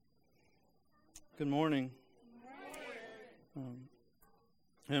Good morning.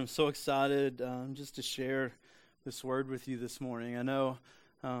 I'm so excited just to share this word with you this morning. I know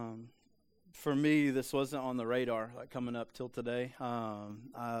for me, this wasn't on the radar coming up till today.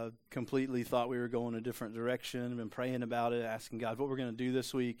 I completely thought we were going a different direction. I've been praying about it, asking God what we're going to do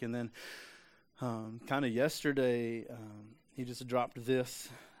this week. And then kind of yesterday, he just dropped this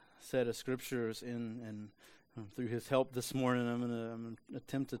set of scriptures in, and through his help this morning, I'm going to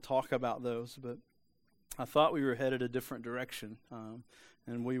attempt to talk about those. But I thought we were headed a different direction,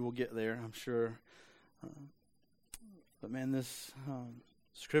 and we will get there, I'm sure. But man, this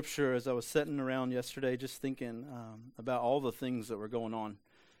scripture, as I was sitting around yesterday just thinking about all the things that were going on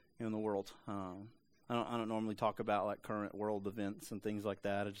in the world. I don't normally talk about current world events and things like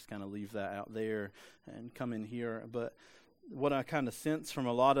that. I just kind of leave that out there and come in here. But what I kind of sense from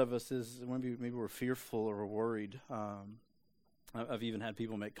a lot of us is maybe we're fearful or we're worried. I've even had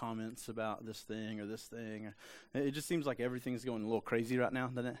people make comments about this thing or this thing. It just seems like everything's going a little crazy right now,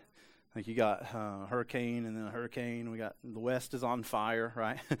 doesn't it? Like you got a hurricane and then a hurricane. We got the West is on fire,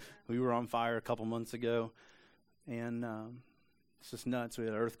 right? We were on fire a couple months ago. And it's just nuts. We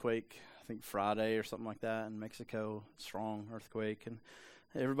had an earthquake, I think Friday or something like that in Mexico, strong earthquake. And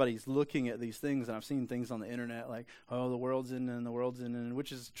everybody's looking at these things, and I've seen things on the internet like, oh, the world's ending,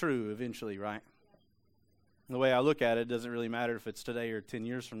 which is true eventually, right? The way I look at it, it doesn't really matter if it's today or 10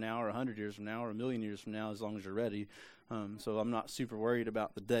 years from now or 100 years from now or 1,000,000 years from now, as long as you're ready. So I'm not super worried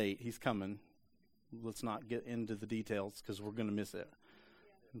about the date. He's coming. Let's not get into the details because we're going to miss it.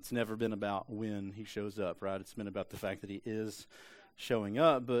 It's never been about when he shows up, right? It's been about the fact that he is showing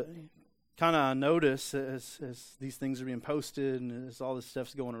up. But kind of I notice as these things are being posted and as all this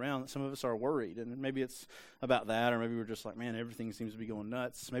stuff's going around that some of us are worried. And maybe it's about that, or maybe we're just like, man, everything seems to be going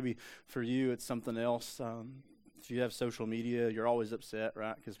nuts. Maybe for you it's something else. If you have social media, you're always upset,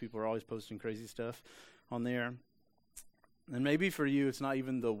 right? Because people are always posting crazy stuff on there. And maybe for you it's not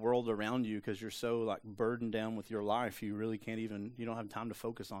even the world around you because you're so burdened down with your life you really you don't have time to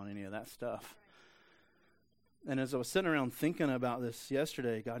focus on any of that stuff. And as I was sitting around thinking about this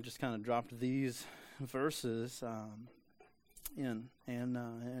yesterday, God just kind of dropped these verses in,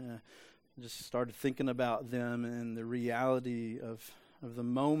 and just started thinking about them and the reality of the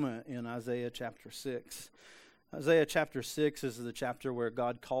moment in Isaiah chapter 6. Isaiah chapter 6 is the chapter where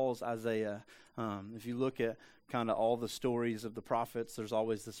God calls Isaiah. If you look at kind of all the stories of the prophets, there's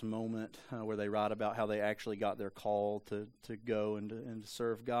always this moment where they write about how they actually got their call to go and to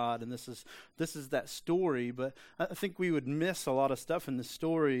serve God. And this is that story, but I think we would miss a lot of stuff in this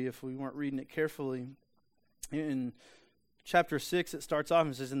story if we weren't reading it carefully. In chapter 6, it starts off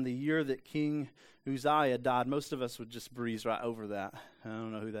and says, in the year that King Uzziah died. Most of us would just breeze right over that. I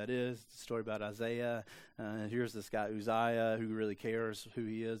don't know who that is. It's a story about Isaiah. Here's this guy Uzziah who really cares who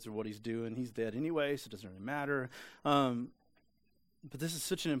he is or what he's doing. He's dead anyway, so it doesn't really matter. But this is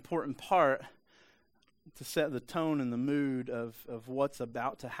such an important part to set the tone and the mood of what's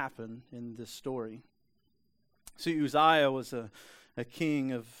about to happen in this story. See, Uzziah was a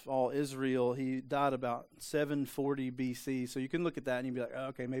king of all Israel. He died about 740 BC. So you can look at that and you'd be like, oh,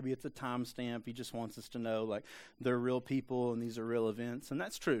 okay, maybe it's a timestamp. He just wants us to know they're real people and these are real events. And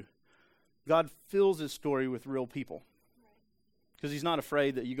that's true. God fills his story with real people. Because he's not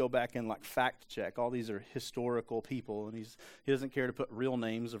afraid that you go back and fact check. All these are historical people, and he doesn't care to put real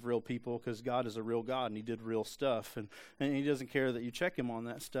names of real people because God is a real God and he did real stuff, and he doesn't care that you check him on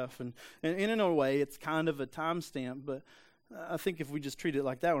that stuff. And in a way, it's kind of a timestamp, but I think if we just treat it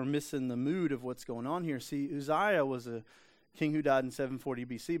like that, we're missing the mood of what's going on here. See, Uzziah was a king who died in 740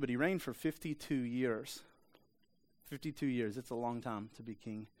 BC, but he reigned for 52 years. 52 years, it's a long time to be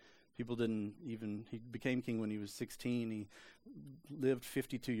king. He became king when he was 16. He lived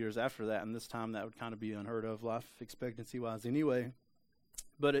 52 years after that, and this time that would kind of be unheard of life expectancy-wise anyway.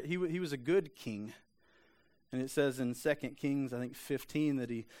 But he was a good king. And it says in 2 Kings, I think 15,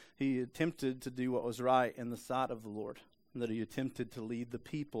 that he attempted to do what was right in the sight of the Lord, that he attempted to lead the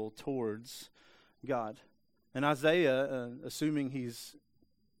people towards God. And Isaiah, assuming he's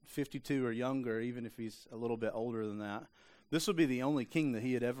 52 or younger, even if he's a little bit older than that, this would be the only king that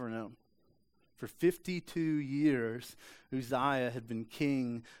he had ever known. For 52 years, Uzziah had been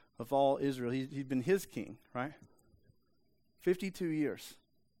king of all Israel. He'd been his king, right? 52 years.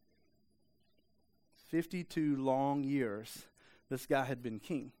 52 long years, this guy had been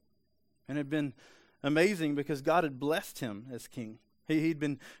king. And it had been amazing because God had blessed him as king. He'd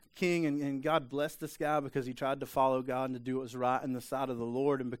been king, and God blessed this guy because he tried to follow God and to do what was right in the sight of the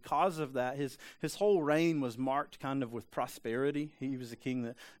Lord. And because of that, his whole reign was marked kind of with prosperity. He was a king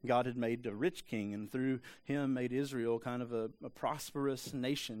that God had made a rich king, and through him made Israel kind of a prosperous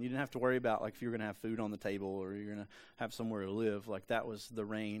nation. You didn't have to worry about like if you're going to have food on the table or you're going to have somewhere to live. Like that was the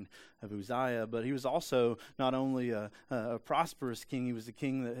reign of Uzziah. But he was also not only a prosperous king, he was a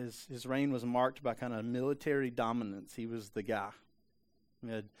king that his reign was marked by kind of military dominance. He was the guy. He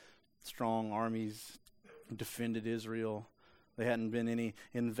had strong armies, defended Israel. There hadn't been any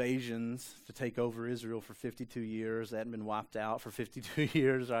invasions to take over Israel for 52 years. They hadn't been wiped out for 52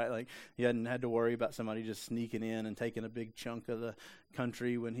 years, right? Like he hadn't had to worry about somebody just sneaking in and taking a big chunk of the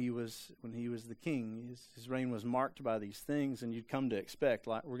country when he was the king. His reign was marked by these things, and you'd come to expect,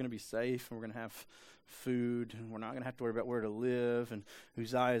 like, we're going to be safe and we're going to have food and we're not going to have to worry about where to live, and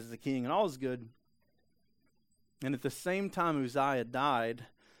Uzziah is the king and all is good. And at the same time Uzziah died,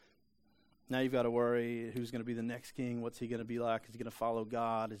 now you've got to worry who's going to be the next king. What's he going to be like? Is he going to follow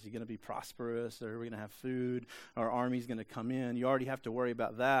God? Is he going to be prosperous? Are we going to have food? Our army's going to come in. You already have to worry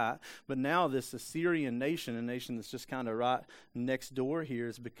about that. But now this Assyrian nation, a nation that's just kind of right next door here,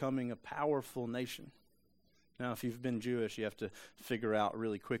 is becoming a powerful nation. Now, if you've been Jewish, you have to figure out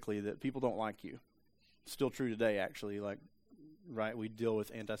really quickly that people don't like you. It's still true today, actually. Like, right, we deal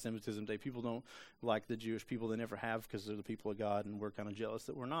with anti-Semitism today. People don't like the Jewish people. They never have because they're the people of God, and we're kind of jealous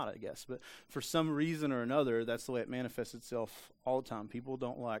that we're not, I guess. But for some reason or another, that's the way it manifests itself all the time. People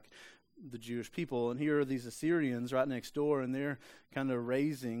don't like the Jewish people. And here are these Assyrians right next door, and they're kind of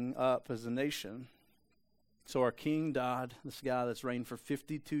raising up as a nation. So our king died, this guy that's reigned for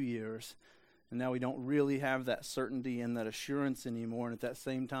 52 years. And now we don't really have that certainty and that assurance anymore. And at that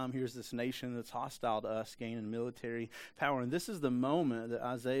same time, here's this nation that's hostile to us gaining military power. And this is the moment that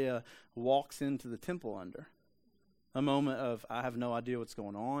Isaiah walks into the temple under. A moment of, I have no idea what's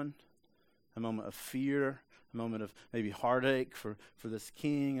going on. A moment of fear. A moment of maybe heartache for this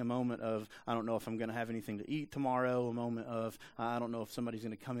king. A moment of, I don't know if I'm going to have anything to eat tomorrow. A moment of, I don't know if somebody's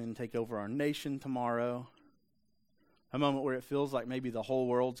going to come in and take over our nation tomorrow. A moment where it feels like maybe the whole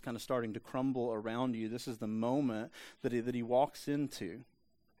world's kind of starting to crumble around you. This is the moment that he walks into.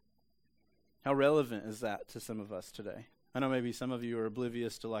 How relevant is that to some of us today? I know maybe some of you are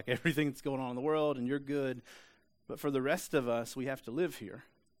oblivious to like everything that's going on in the world and you're good. But for the rest of us, we have to live here.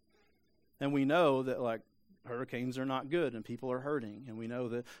 And we know that like hurricanes are not good and people are hurting. And we know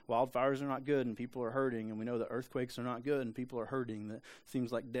that wildfires are not good and people are hurting. And we know that earthquakes are not good and people are hurting. That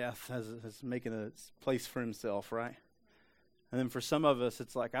seems like death has making a place for himself, right? And then for some of us,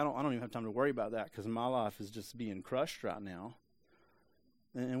 it's like, I don't even have time to worry about that because my life is just being crushed right now.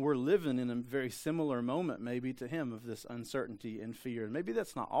 And we're living in a very similar moment maybe to him of this uncertainty and fear. And maybe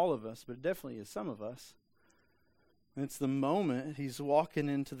that's not all of us, but it definitely is some of us. And it's the moment he's walking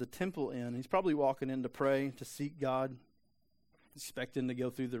into the temple in. He's probably walking in to pray, to seek God, expecting to go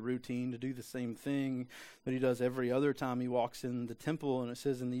through the routine, to do the same thing that he does every other time he walks in the temple. And it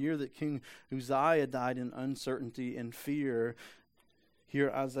says, in the year that King Uzziah died in uncertainty and fear,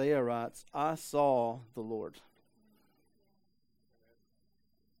 here Isaiah writes, I saw the Lord.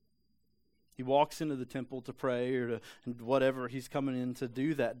 He walks into the temple to pray or to whatever he's coming in to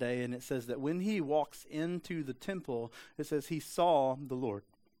do that day. And it says that when he walks into the temple, it says he saw the Lord.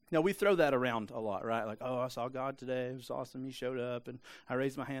 Now, we throw that around a lot, right? Like, oh, I saw God today. It was awesome. He showed up, and I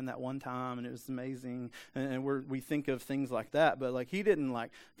raised my hand that one time, and it was amazing. And we think of things like that. But, like, he didn't,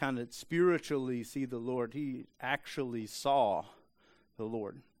 like, kind of spiritually see the Lord. He actually saw the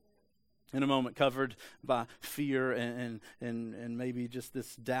Lord. In a moment covered by fear and maybe just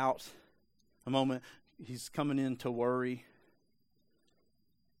this doubt. A moment he's coming in to worry.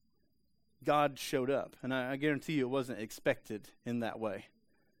 God showed up. And I guarantee you it wasn't expected in that way.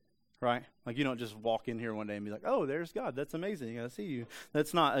 Right? Like you don't just walk in here one day and be like, oh, there's God. That's amazing. I see you.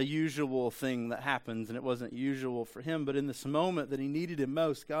 That's not a usual thing that happens, and it wasn't usual for him. But in this moment that he needed him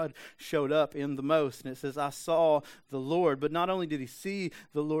most, God showed up in the most. And it says, I saw the Lord. But not only did he see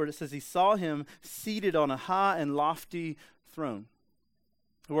the Lord, it says he saw him seated on a high and lofty throne.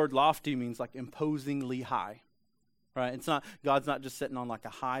 The word lofty means like imposingly high. Right? It's not, God's not just sitting on like a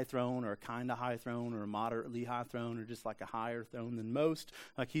high throne or a kind of high throne or a moderately high throne or just like a higher throne than most.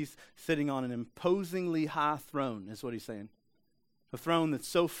 Like he's sitting on an imposingly high throne is what he's saying. A throne that's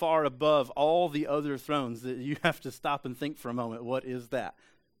so far above all the other thrones that you have to stop and think for a moment, what is that?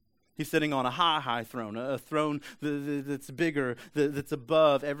 He's sitting on a high throne, a throne that's bigger, that's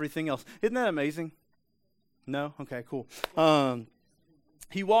above everything else. Isn't that amazing? No? Okay, cool.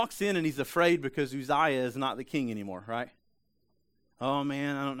 He walks in and he's afraid because Uzziah is not the king anymore, right? Oh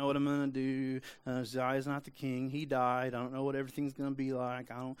man, I don't know what I'm going to do. Uzziah's not the king. He died. I don't know what everything's going to be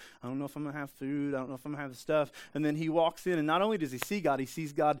like. I don't know if I'm going to have food. I don't know if I'm going to have the stuff. And then he walks in, and not only does he see God, he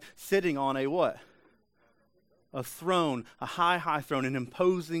sees God sitting on a what? A throne, a high throne, an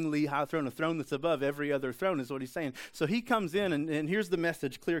imposingly high throne, a throne that's above every other throne is what he's saying. So he comes in, and here's the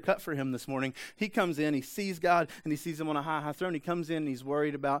message, clear cut for him this morning. He comes in, he sees God, and he sees him on a high throne. He comes in, and he's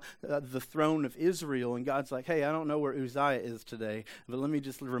worried about the throne of Israel, and God's like, hey, I don't know where Uzziah is today, but let me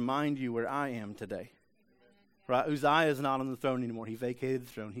just remind you where I am today. Right? Uzziah is not on the throne anymore. He vacated the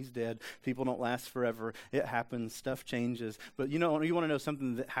throne. He's dead. People don't last forever. It happens. Stuff changes. But you want to know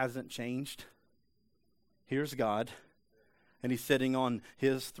something that hasn't changed? Here's God, and he's sitting on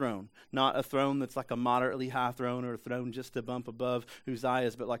his throne. Not a throne that's like a moderately high throne or a throne just a bump above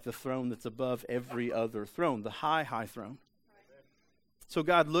Uzziah's, but like the throne that's above every other throne, the high throne. So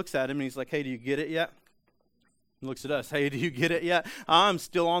God looks at him, and he's like, hey, do you get it yet? He looks at us. Hey, do you get it yet? I'm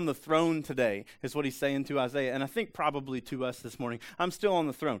still on the throne today, is what he's saying to Isaiah. And I think probably to us this morning. I'm still on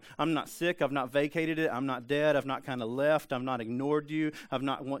the throne. I'm not sick. I've not vacated it. I'm not dead. I've not kind of left. I've not ignored you. I've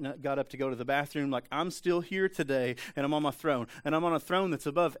not got up to go to the bathroom. Like, I'm still here today, and I'm on my throne. And I'm on a throne that's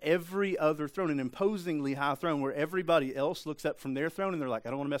above every other throne, an imposingly high throne where everybody else looks up from their throne, and they're like, I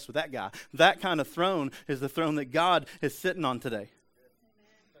don't want to mess with that guy. That kind of throne is the throne that God is sitting on today.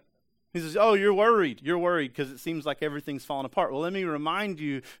 He says, oh, you're worried. You're worried because it seems like everything's falling apart. Well, let me remind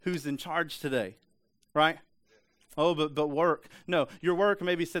you who's in charge today, right? Oh, but work. No, your work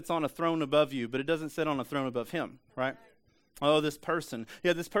maybe sits on a throne above you, but it doesn't sit on a throne above him, right? Oh, this person.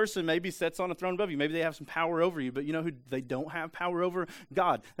 Yeah, this person maybe sits on a throne above you. Maybe they have some power over you, but you know who they don't have power over?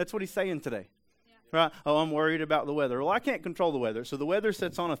 God. That's what he's saying today. Right? Oh, I'm worried about the weather. Well, I can't control the weather, so the weather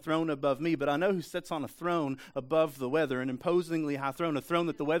sits on a throne above me, but I know who sits on a throne above the weather, an imposingly high throne, a throne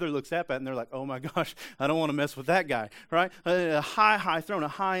that the weather looks up at, and they're like, oh my gosh, I don't want to mess with that guy, right? A high throne, a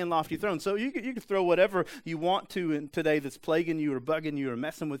high and lofty throne. So you can throw whatever you want to in today that's plaguing you or bugging you or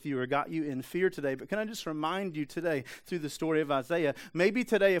messing with you or got you in fear today, but can I just remind you today through the story of Isaiah, maybe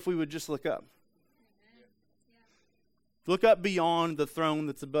today if we would just look up. Look up beyond the throne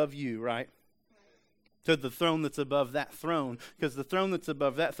that's above you, right? To the throne that's above that throne, because the throne that's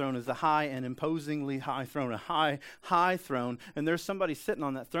above that throne is a high and imposingly high throne, a high throne, and there's somebody sitting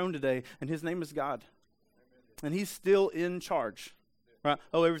on that throne today, and his name is God. And he's still in charge, right?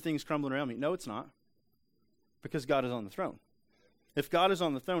 Oh, everything's crumbling around me. No, it's not, because God is on the throne. If God is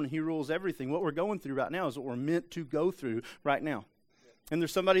on the throne and he rules everything, what we're going through right now is what we're meant to go through right now. And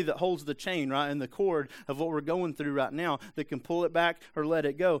there's somebody that holds the chain, right, and the cord of what we're going through right now that can pull it back or let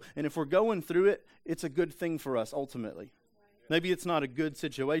it go. And if we're going through it, it's a good thing for us ultimately. Maybe it's not a good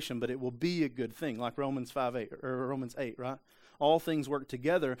situation, but it will be a good thing, like Romans 5:8 or Romans 8, right? All things work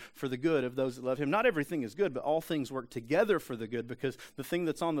together for the good of those that love him. Not everything is good, but all things work together for the good, because the thing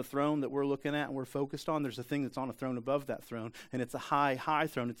that's on the throne that we're looking at and we're focused on, there's a thing that's on a throne above that throne, and it's a high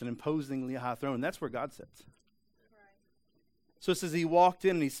throne. It's an imposingly high throne, and that's where God sits. So it says he walked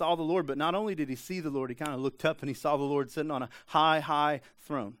in and he saw the Lord, but not only did he see the Lord, he kind of looked up and he saw the Lord sitting on a high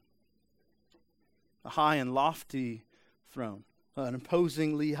throne. A high and lofty throne. An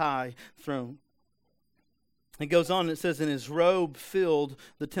imposingly high throne. It goes on and it says, and his robe filled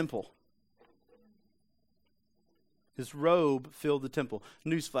the temple. His robe filled the temple.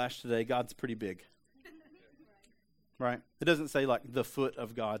 Newsflash today, God's pretty big. Right? It doesn't say like the foot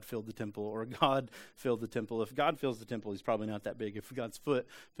of God filled the temple or God filled the temple. If God fills the temple, he's probably not that big. If God's foot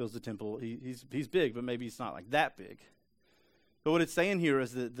fills the temple, he's big, but maybe he's not like that big. But what it's saying here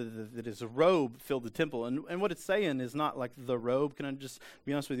is that his robe filled the temple. And what it's saying is not like the robe. Can I just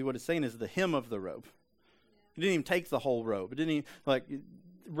be honest with you? What it's saying is the hem of the robe. It didn't even take the whole robe. It didn't even, like,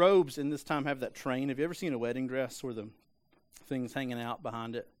 robes in this time have that train. Have you ever seen a wedding dress where the thing's hanging out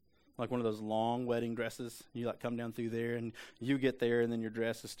behind it? Like one of those long wedding dresses. You like come down through there and you get there and then your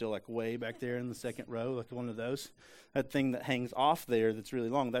dress is still like way back there in the second row, like one of those. That thing that hangs off there that's really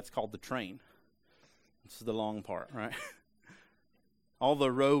long, that's called the train. It's the long part, right? All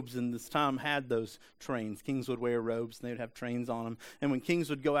the robes in this time had those trains. Kings would wear robes and they would have trains on them. And when kings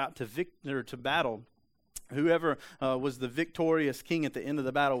would go out to battle, whoever was the victorious king at the end of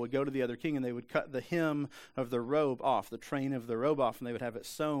the battle would go to the other king and they would cut the hem of the robe off, the train of the robe off, and they would have it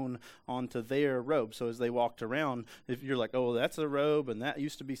sewn onto their robe. So as they walked around, if you're like, oh, that's a robe, and that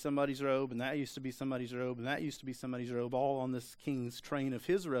used to be somebody's robe, and that used to be somebody's robe, and that used to be somebody's robe, all on this king's train of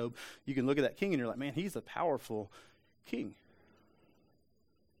his robe, you can look at that king and you're like, man, he's a powerful king.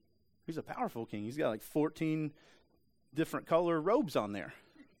 He's a powerful king. He's got like 14 different color robes on there.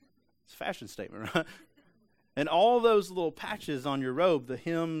 It's a fashion statement, right? And all those little patches on your robe, the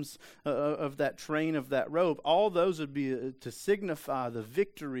hems of that train of that robe, all those would be to signify the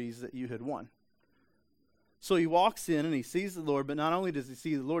victories that you had won. So he walks in and he sees the Lord, but not only does he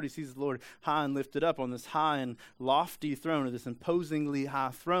see the Lord, he sees the Lord high and lifted up on this high and lofty throne, or this imposingly high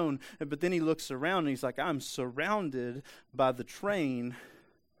throne. But then he looks around and he's like, I'm surrounded by the train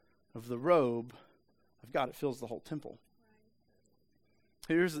of the robe of God. It fills the whole temple.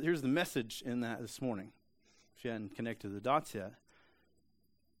 Here's the message in that this morning, if you hadn't connected the dots yet.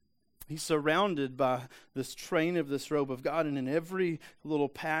 He's surrounded by this train of this robe of God, and in every little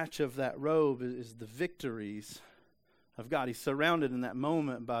patch of that robe is the victories of God. He's surrounded in that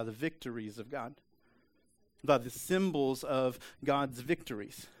moment by the victories of God, by the symbols of God's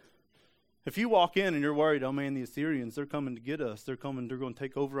victories. If you walk in and you're worried, oh man, the Assyrians, they're coming to get us. They're going to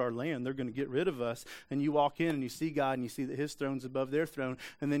take over our land. They're going to get rid of us. And you walk in and you see God and you see that his throne's above their throne.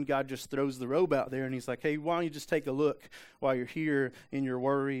 And then God just throws the robe out there and he's like, hey, why don't you just take a look while you're here in your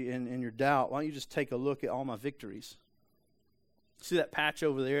worry and your doubt? Why don't you just take a look at all my victories? See that patch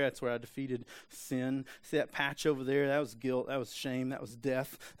over there? That's where I defeated sin. See that patch over there? That was guilt. That was shame. That was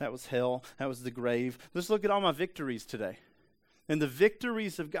death. That was hell. That was the grave. Let's look at all my victories today. And the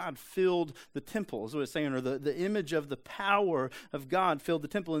victories of God filled the temple, is what it's saying, or the image of the power of God filled the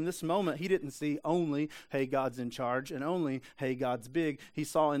temple. In this moment, he didn't see only, hey, God's in charge, and only, hey, God's big. He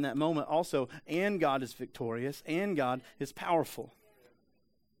saw in that moment also, and God is victorious, and God is powerful.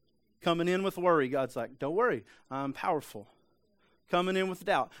 Coming in with worry, God's like, don't worry, I'm powerful. Coming in with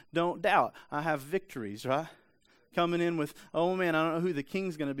doubt, don't doubt, I have victories, right? Coming in with, oh man, I don't know who the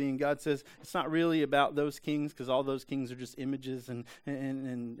king's going to be. And God says, it's not really about those kings, because all those kings are just images and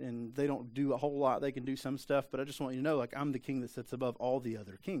they don't do a whole lot. They can do some stuff, but I just want you to know, like, I'm the king that sits above all the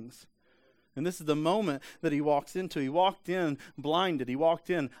other kings. And this is the moment that he walks into. He walked in blinded. He walked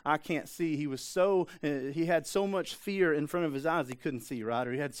in, I can't see. He was he had so much fear in front of his eyes he couldn't see, right?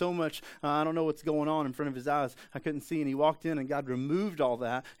 Or he had so much, I don't know what's going on in front of his eyes, I couldn't see. And he walked in and God removed all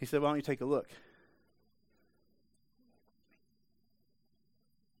that. He said, why don't you take a look?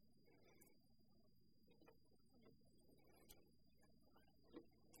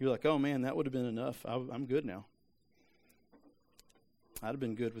 You're like, oh man, that would have been enough. I'm good now. I'd have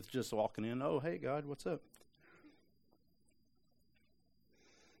been good with just walking in. Oh, hey, God, what's up?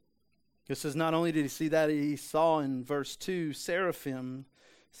 It says not only did he see that, he saw in verse 2, seraphim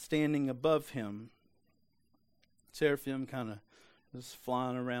standing above him. Seraphim kind of is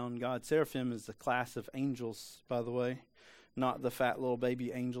flying around God. Seraphim is a class of angels, by the way. Not the fat little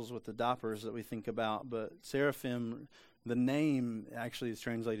baby angels with the diapers that we think about, but seraphim, the name actually is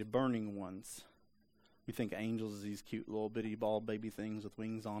translated burning ones. We think angels as these cute little bitty bald baby things with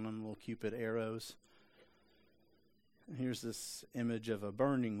wings on them, little Cupid arrows. And here's this image of a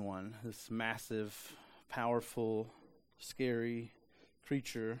burning one, this massive, powerful, scary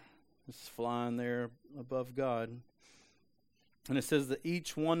creature that's flying there above God. And it says that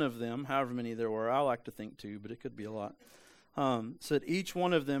each one of them, however many there were, I like to think two, but it could be a lot, said each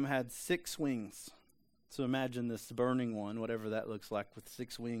one of them had 6 wings. So imagine this burning one, whatever that looks like, with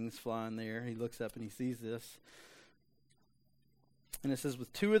 6 wings flying there. He looks up and he sees this. And it says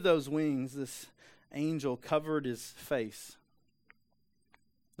with 2 of those wings, this angel covered his face.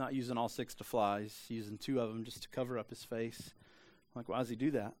 Not using all 6 to fly. He's using 2 of them just to cover up his face. Like, why does he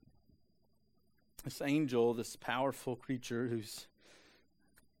do that? This angel, this powerful creature who's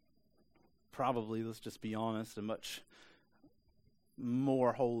probably, let's just be honest, a much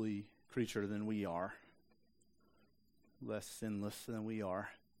more holy creature than we are. Less sinless than we are.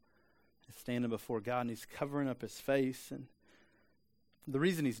 He's standing before God and he's covering up his face. And the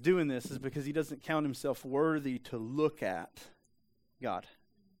reason he's doing this is because he doesn't count himself worthy to look at God.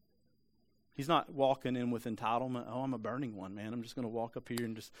 He's not walking in with entitlement. Oh, I'm a burning one, man. I'm just going to walk up here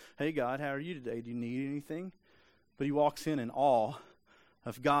and just, hey, God, how are you today? Do you need anything? But he walks in awe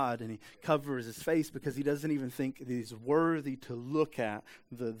of God, and he covers his face because he doesn't even think that he's worthy to look at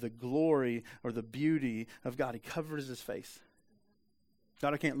the glory or the beauty of God. He covers his face.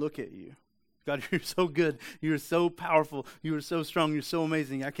 God, I can't look at you. God, you're so good. You're so powerful. You are so strong. You're so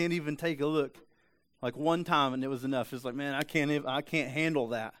amazing. I can't even take a look. Like one time, and it was enough. It's like, man, I can't handle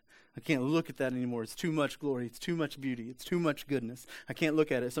that. I can't look at that anymore. It's too much glory. It's too much beauty. It's too much goodness. I can't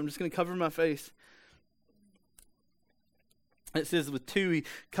look at it. So I'm just going to cover my face. It says with 2, he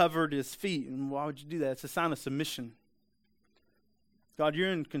covered his feet. And why would you do that? It's a sign of submission. God,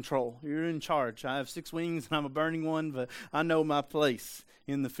 you're in control. You're in charge. I have 6 wings and I'm a burning one, but I know my place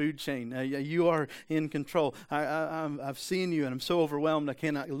in the food chain. You are in control. I've seen you and I'm so overwhelmed I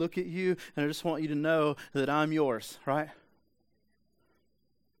cannot look at you, and I just want you to know that I'm yours, right?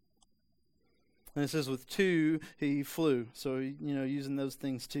 And it says with two, he flew. So, using those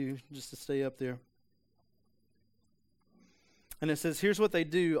things too, just to stay up there. And it says, here's what they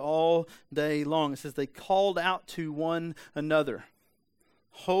do all day long. It says they called out to one another.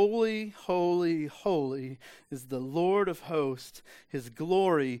 Holy, holy, holy is the Lord of hosts. His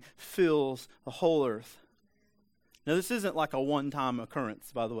glory fills the whole earth. Now, this isn't like a one-time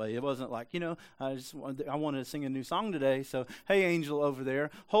occurrence, by the way. It wasn't like, I wanted to sing a new song today, so, hey, angel over there,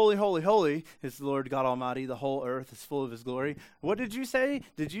 holy, holy, holy is the Lord God Almighty. The whole earth is full of his glory. What did you say?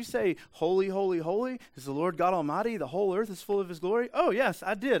 Did you say, holy, holy, holy is the Lord God Almighty? The whole earth is full of his glory? Oh, yes,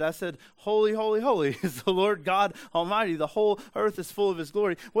 I did. I said, holy, holy, holy is the Lord God Almighty. The whole earth is full of his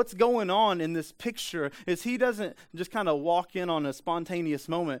glory. What's going on in this picture is he doesn't just kind of walk in on a spontaneous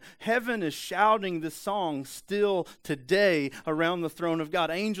moment. Heaven is shouting this song still today around the throne of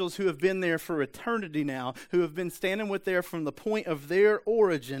God. Angels who have been there for eternity now, who have been standing with there from the point of their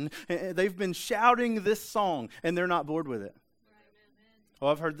origin, they've been shouting this song, and they're not bored with it. Oh,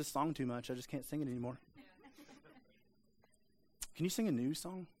 I've heard this song too much. I just can't sing it anymore. Can you sing a new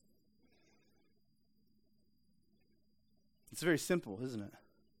song? It's very simple, isn't it?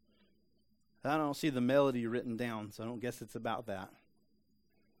 I don't see the melody written down, so I don't guess it's about that.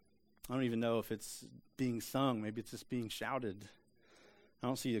 I don't even know if it's being sung. Maybe it's just being shouted. I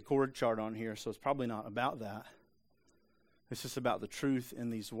don't see a chord chart on here, so it's probably not about that. It's just about the truth in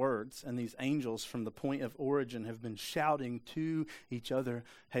these words. And these angels from the point of origin have been shouting to each other,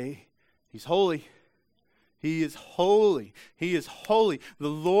 hey, he's holy. He is holy. He is holy. The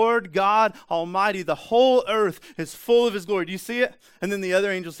Lord God Almighty, the whole earth is full of his glory. Do you see it? And then the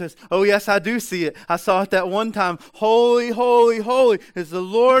other angel says, oh yes, I do see it. I saw it that one time. Holy, holy, holy is the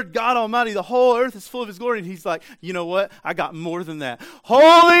Lord God Almighty. The whole earth is full of his glory. And he's like, you know what? I got more than that.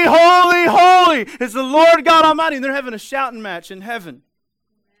 Holy, holy, holy is the Lord God Almighty. And they're having a shouting match in heaven.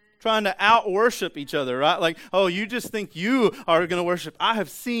 Trying to out-worship each other, right? Like, oh, you just think you are going to worship. I have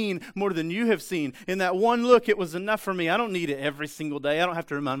seen more than you have seen. In that one look, it was enough for me. I don't need it every single day. I don't have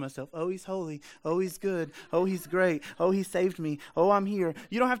to remind myself, oh, he's holy. Oh, he's good. Oh, he's great. Oh, he saved me. Oh, I'm here.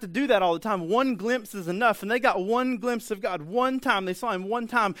 You don't have to do that all the time. One glimpse is enough. And they got one glimpse of God one time. They saw him one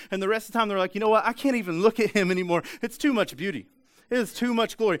time. And the rest of the time, they're like, you know what? I can't even look at him anymore. It's too much beauty. It is too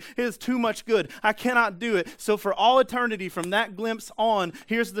much glory. It is too much good. I cannot do it. So for all eternity, from that glimpse on,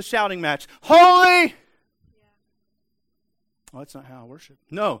 here's the shouting match. Holy! Yeah. Oh, that's not how I worship.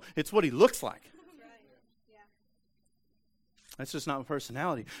 No, it's what he looks like. That's right. Yeah. That's just not my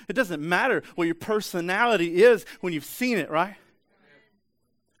personality. It doesn't matter what your personality is when you've seen it, right?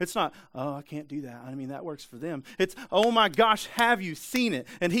 It's not, oh, I can't do that. I mean, that works for them. It's, oh my gosh, have you seen it?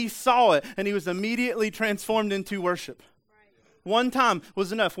 And he saw it, and he was immediately transformed into worship. One time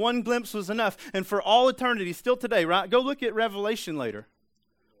was enough. One glimpse was enough. And for all eternity, still today, right? Go look at Revelation later.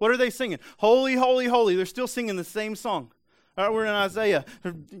 What are they singing? Holy, holy, holy. They're still singing the same song. All right, we're in Isaiah.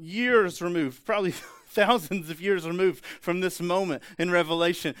 Years removed, probably thousands of years removed from this moment in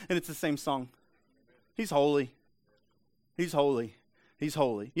Revelation. And it's the same song. He's holy. He's holy. He's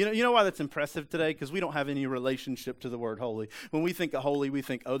holy. You know why that's impressive today? Because we don't have any relationship to the word holy. When we think of holy, we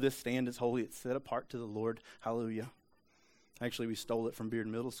think, oh, this stand is holy. It's set apart to the Lord. Hallelujah. Actually, we stole it from Beard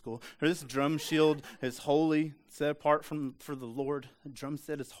Middle School. Or this drum shield is holy, set apart for the Lord. The drum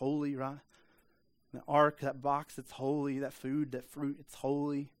set is holy, right? The ark, that box, it's holy. That food, that fruit, it's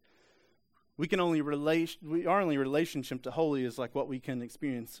holy. Our only relationship to holy is like what we can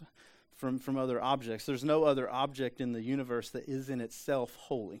experience from other objects. There's no other object in the universe that is in itself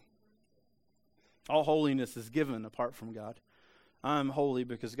holy. All holiness is given apart from God. I'm holy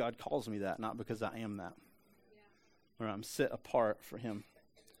because God calls me that, not because I am that. Or I'm set apart for him.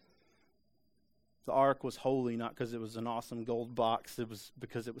 The ark was holy not because it was an awesome gold box. It was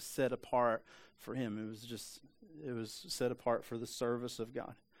because it was set apart for him. It was set apart for the service of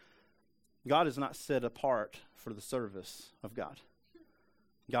God. God is not set apart for the service of God.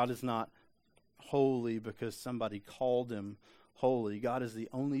 God is not holy because somebody called him holy. God is the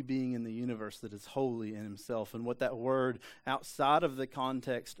only being in the universe that is holy in himself. And what that word outside of the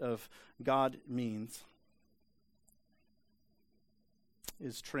context of God means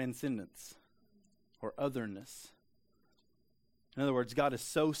is transcendence or otherness. In other words, God is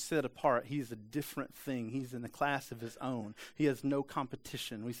so set apart, he's a different thing. He's in a class of his own. He has no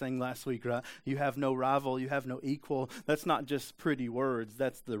competition. We sang last week, right? You have no rival, you have no equal. That's not just pretty words.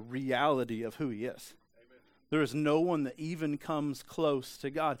 That's the reality of who he is. Amen. There is no one that even comes close to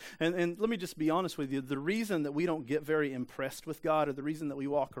God. And let me just be honest with you. The reason that we don't get very impressed with God, or the reason that we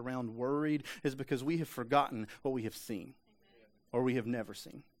walk around worried, is because we have forgotten what we have seen. Or we have never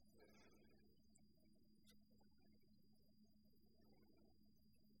seen.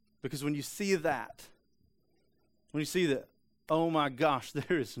 Because when you see that, oh my gosh,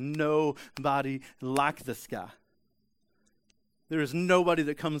 there is nobody like this guy. There is nobody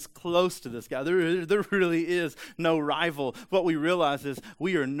that comes close to this guy. There really is no rival. What we realize is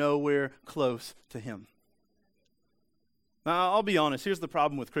we are nowhere close to him. Now, I'll be honest. Here's the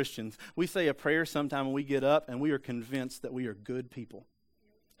problem with Christians. We say a prayer sometime when we get up, and we are convinced that we are good people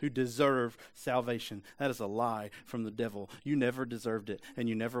who deserve salvation. That is a lie from the devil. You never deserved it, and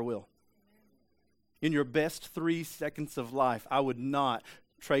you never will. In your best 3 seconds of life, I would not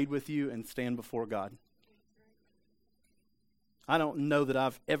trade with you and stand before God. I don't know that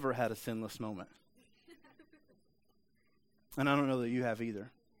I've ever had a sinless moment. And I don't know that you have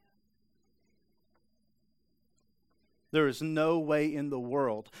either. There is no way in the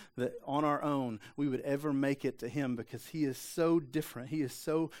world that on our own we would ever make it to him, because he is so different. He is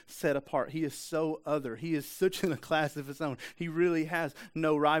so set apart. He is so other. He is such in a class of his own. He really has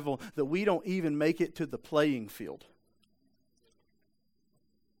no rival that we don't even make it to the playing field.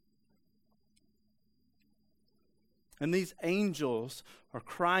 And these angels are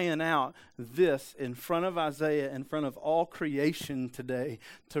crying out this in front of Isaiah, in front of all creation today,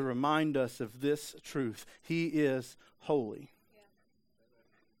 to remind us of this truth. He is holy. Yeah.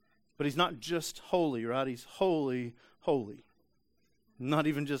 But he's not just holy, right? He's holy, holy. Not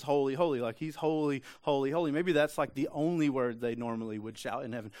even just holy, holy. Like he's holy, holy, holy. Maybe that's like the only word they normally would shout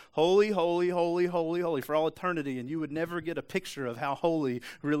in heaven. Holy, holy, holy, holy, holy for all eternity. And you would never get a picture of how holy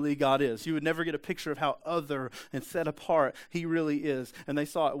really God is. You would never get a picture of how other and set apart he really is. And they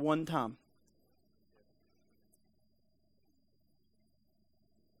saw it one time.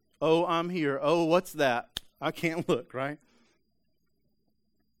 Oh, I'm here. Oh, what's that? I can't look, right?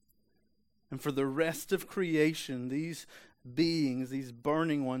 And for the rest of creation, these beings, these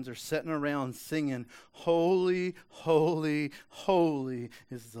burning ones, are sitting around singing, holy, holy, holy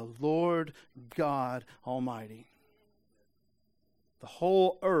is the Lord God Almighty. The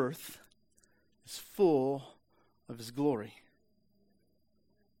whole earth is full of his glory.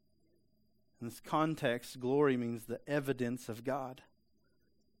 In this context, glory means the evidence of God.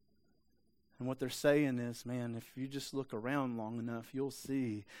 And what they're saying is, man, if you just look around long enough, you'll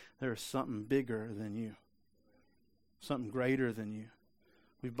see there's something bigger than you. Something greater than you.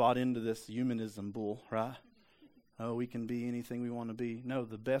 We've bought into this humanism bull, right? Oh, we can be anything we want to be. No,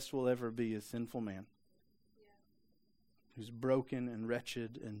 the best we'll ever be is sinful man. Yeah. Who's broken and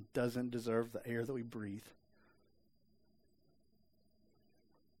wretched and doesn't deserve the air that we breathe.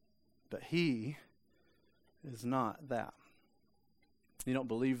 But he is not that. You don't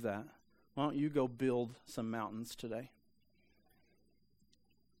believe that? Why don't you go build some mountains today?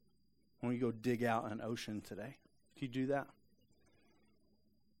 Why don't you go dig out an ocean today? Can you do that?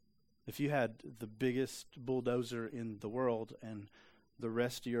 If you had the biggest bulldozer in the world and the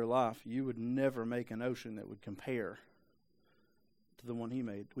rest of your life, you would never make an ocean that would compare to the one he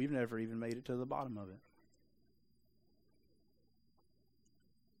made. We've never even made it to the bottom of it.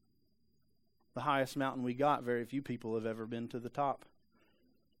 The highest mountain we got, very few people have ever been to the top.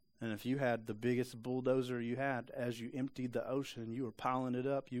 And if you had the biggest bulldozer you had, as you emptied the ocean, you were piling it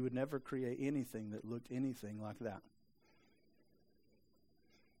up, you would never create anything that looked anything like that.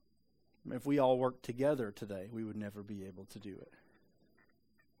 If we all worked together today, we would never be able to do it.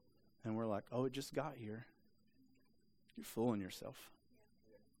 And we're like, oh, it just got here. You're fooling yourself.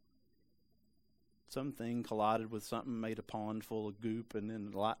 Something collided with something, made a pond full of goop, and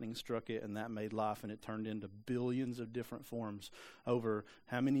then lightning struck it, and that made life, and it turned into billions of different forms over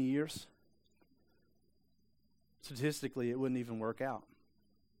how many years? Statistically, it wouldn't even work out.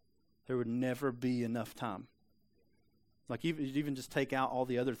 There would never be enough time. Like even just take out all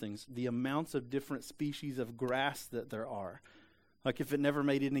the other things, the amounts of different species of grass that there are. Like if it never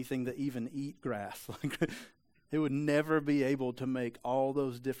made anything to even eat grass, like it would never be able to make all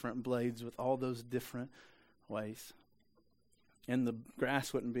those different blades with all those different ways. And the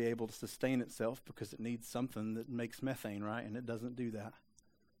grass wouldn't be able to sustain itself because it needs something that makes methane, right? And it doesn't do that.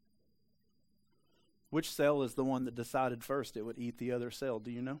 Which cell is the one that decided first it would eat the other cell?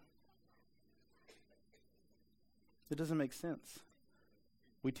 Do you know? It doesn't make sense.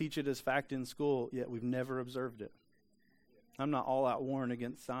 We teach it as fact in school, yet we've never observed it. I'm not all out warring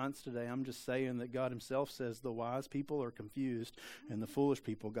against science today. I'm just saying that God himself says the wise people are confused and the foolish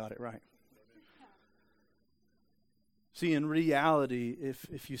people got it right. See, in reality,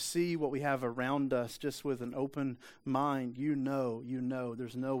 if you see what we have around us just with an open mind, you know,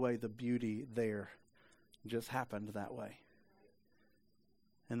 there's no way the beauty there just happened that way.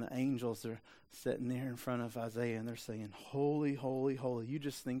 And the angels are sitting there in front of Isaiah and they're saying, holy, holy, holy. You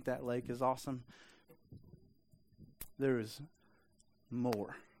just think that lake is awesome? There is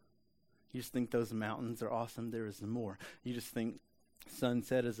more. You just think those mountains are awesome. There is more. You just think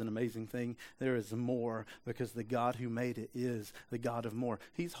sunset is an amazing thing. There is more, because the God who made it is the God of more.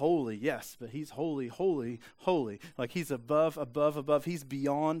 He's holy, yes, but he's holy, holy, holy. Like he's above, above, above. He's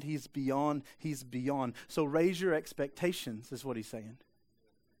beyond, he's beyond, he's beyond. So raise your expectations, is what he's saying.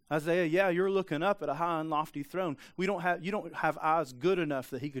 Isaiah, yeah, you're looking up at a high and lofty throne. You don't have eyes good enough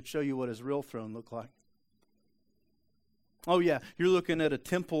that he could show you what his real throne looked like. Oh yeah, you're looking at a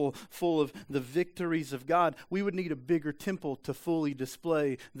temple full of the victories of God. We would need a bigger temple to fully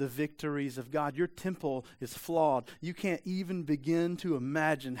display the victories of God. Your temple is flawed. You can't even begin to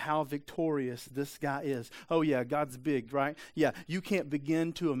imagine how victorious this guy is. Oh yeah, God's big, right? Yeah, you can't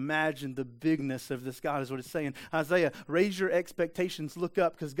begin to imagine the bigness of this God, is what it's saying. Isaiah, raise your expectations, look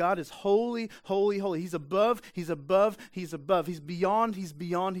up, because God is holy, holy, holy. He's above, he's above, he's above. He's beyond, he's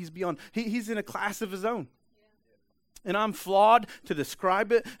beyond, he's beyond. He's in a class of his own. And I'm flawed to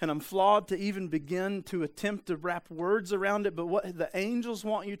describe it, and I'm flawed to even begin to attempt to wrap words around it. But what the angels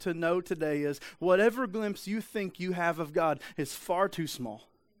want you to know today is whatever glimpse you think you have of God is far too small.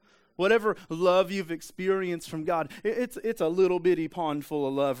 Whatever love you've experienced from God, it's a little bitty pond full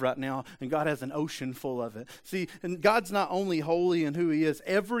of love right now, and God has an ocean full of it. See, and God's not only holy in who he is,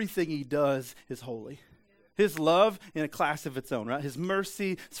 everything he does is holy. His love in a class of its own, right? His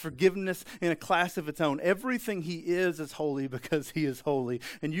mercy, his forgiveness in a class of its own. Everything he is holy because he is holy.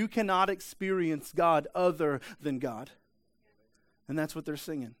 And you cannot experience God other than God. And that's what they're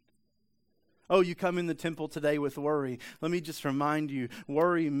singing. Oh, you come in the temple today with worry. Let me just remind you,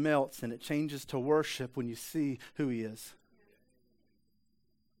 worry melts and it changes to worship when you see who he is.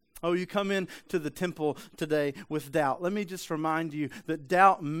 Oh, you come into the temple today with doubt. Let me just remind you that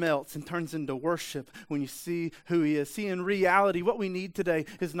doubt melts and turns into worship when you see who he is. See, in reality, what we need today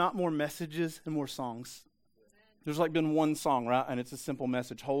is not more messages and more songs. There's like been one song, right? And it's a simple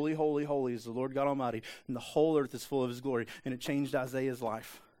message. Holy, holy, holy is the Lord God Almighty, and the whole earth is full of his glory. And it changed Isaiah's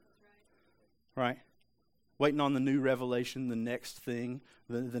life. Right? Waiting on the new revelation, the next thing,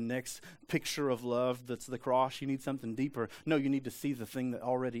 the next picture of love that's the cross. You need something deeper. No, you need to see the thing that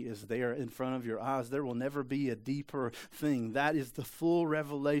already is there in front of your eyes. There will never be a deeper thing. That is the full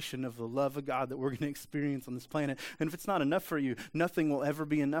revelation of the love of God that we're going to experience on this planet. And if it's not enough for you, nothing will ever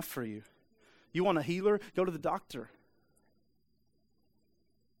be enough for you. You want a healer? Go to the doctor.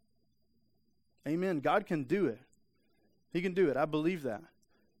 Amen. God can do it. He can do it. I believe that.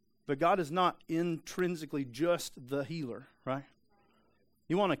 But God is not intrinsically just the healer, right?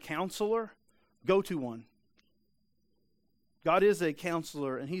 You want a counselor? Go to one. God is a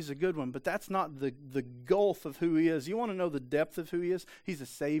counselor, and he's a good one, but that's not the gulf of who he is. You want to know the depth of who he is? He's a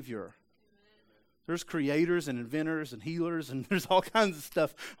savior. There's creators and inventors and healers, and there's all kinds of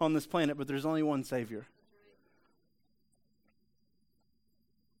stuff on this planet, but there's only one Savior.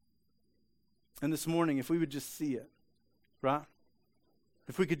 And this morning, if we would just see it, right?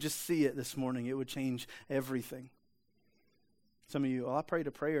 If we could just see it this morning, it would change everything. Some of you, I prayed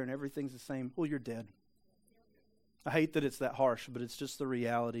a prayer and everything's the same. Well, you're dead. I hate that it's that harsh, but it's just the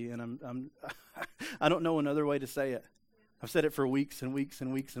reality, and I don't know another way to say it. I've said it for weeks and weeks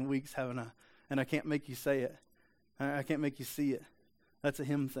and weeks and weeks, haven't I? And I can't make you say it. I can't make you see it. That's a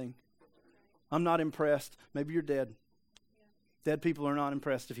him thing. I'm not impressed. Maybe you're dead. Dead people are not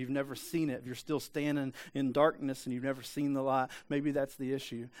impressed if you've never seen it. If you're still standing in darkness and you've never seen the light, maybe that's the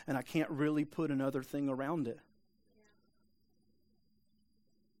issue. And I can't really put another thing around it.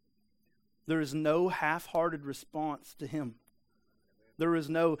 There is no half-hearted response to him. There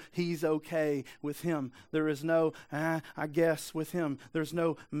is no, he's okay with him. There is no, I guess with him. There's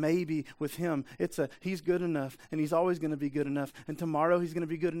no maybe with him. It's a, he's good enough, and he's always going to be good enough. And tomorrow he's going to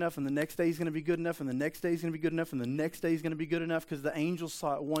be good enough, and the next day he's going to be good enough, and the next day he's going to be good enough, and the next day he's going to be good enough, because the angels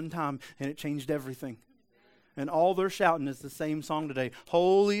saw it one time, and it changed everything. And all they're shouting is the same song today.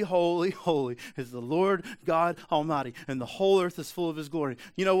 Holy, holy, holy is the Lord God Almighty, and the whole earth is full of his glory.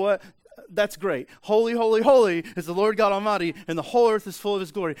 You know what? That's great. Holy, holy, holy is the Lord God Almighty, and the whole earth is full of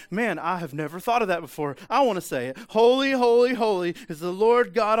his glory. Man, I have never thought of that before. I want to say it. Holy, holy, holy is the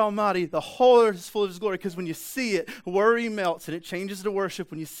Lord God Almighty. The whole earth is full of his glory. Because when you see it, worry melts and it changes to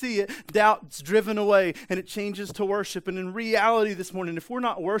worship. When you see it, doubt's driven away and it changes to worship. And in reality this morning, if we're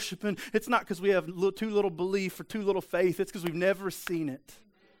not worshiping, it's not because we have too little belief or too little faith. It's because we've never seen it.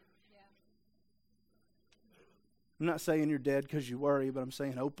 I'm not saying you're dead because you worry, but I'm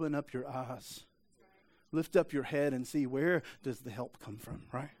saying open up your eyes. Lift up your head and see, where does the help come from,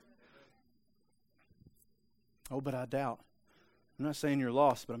 right? Oh, but I doubt. I'm not saying you're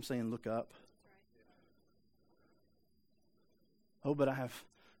lost, but I'm saying look up. Oh, but I have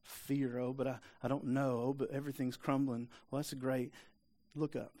fear. Oh, but I don't know. Oh, but everything's crumbling. Well, that's great.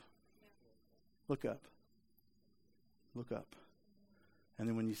 Look up. look up. Look up. And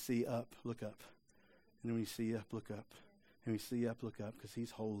then when you see up, look up. And then when you see up, look up. And when you see up, look up, because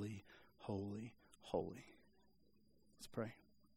he's holy, holy, holy. Let's pray.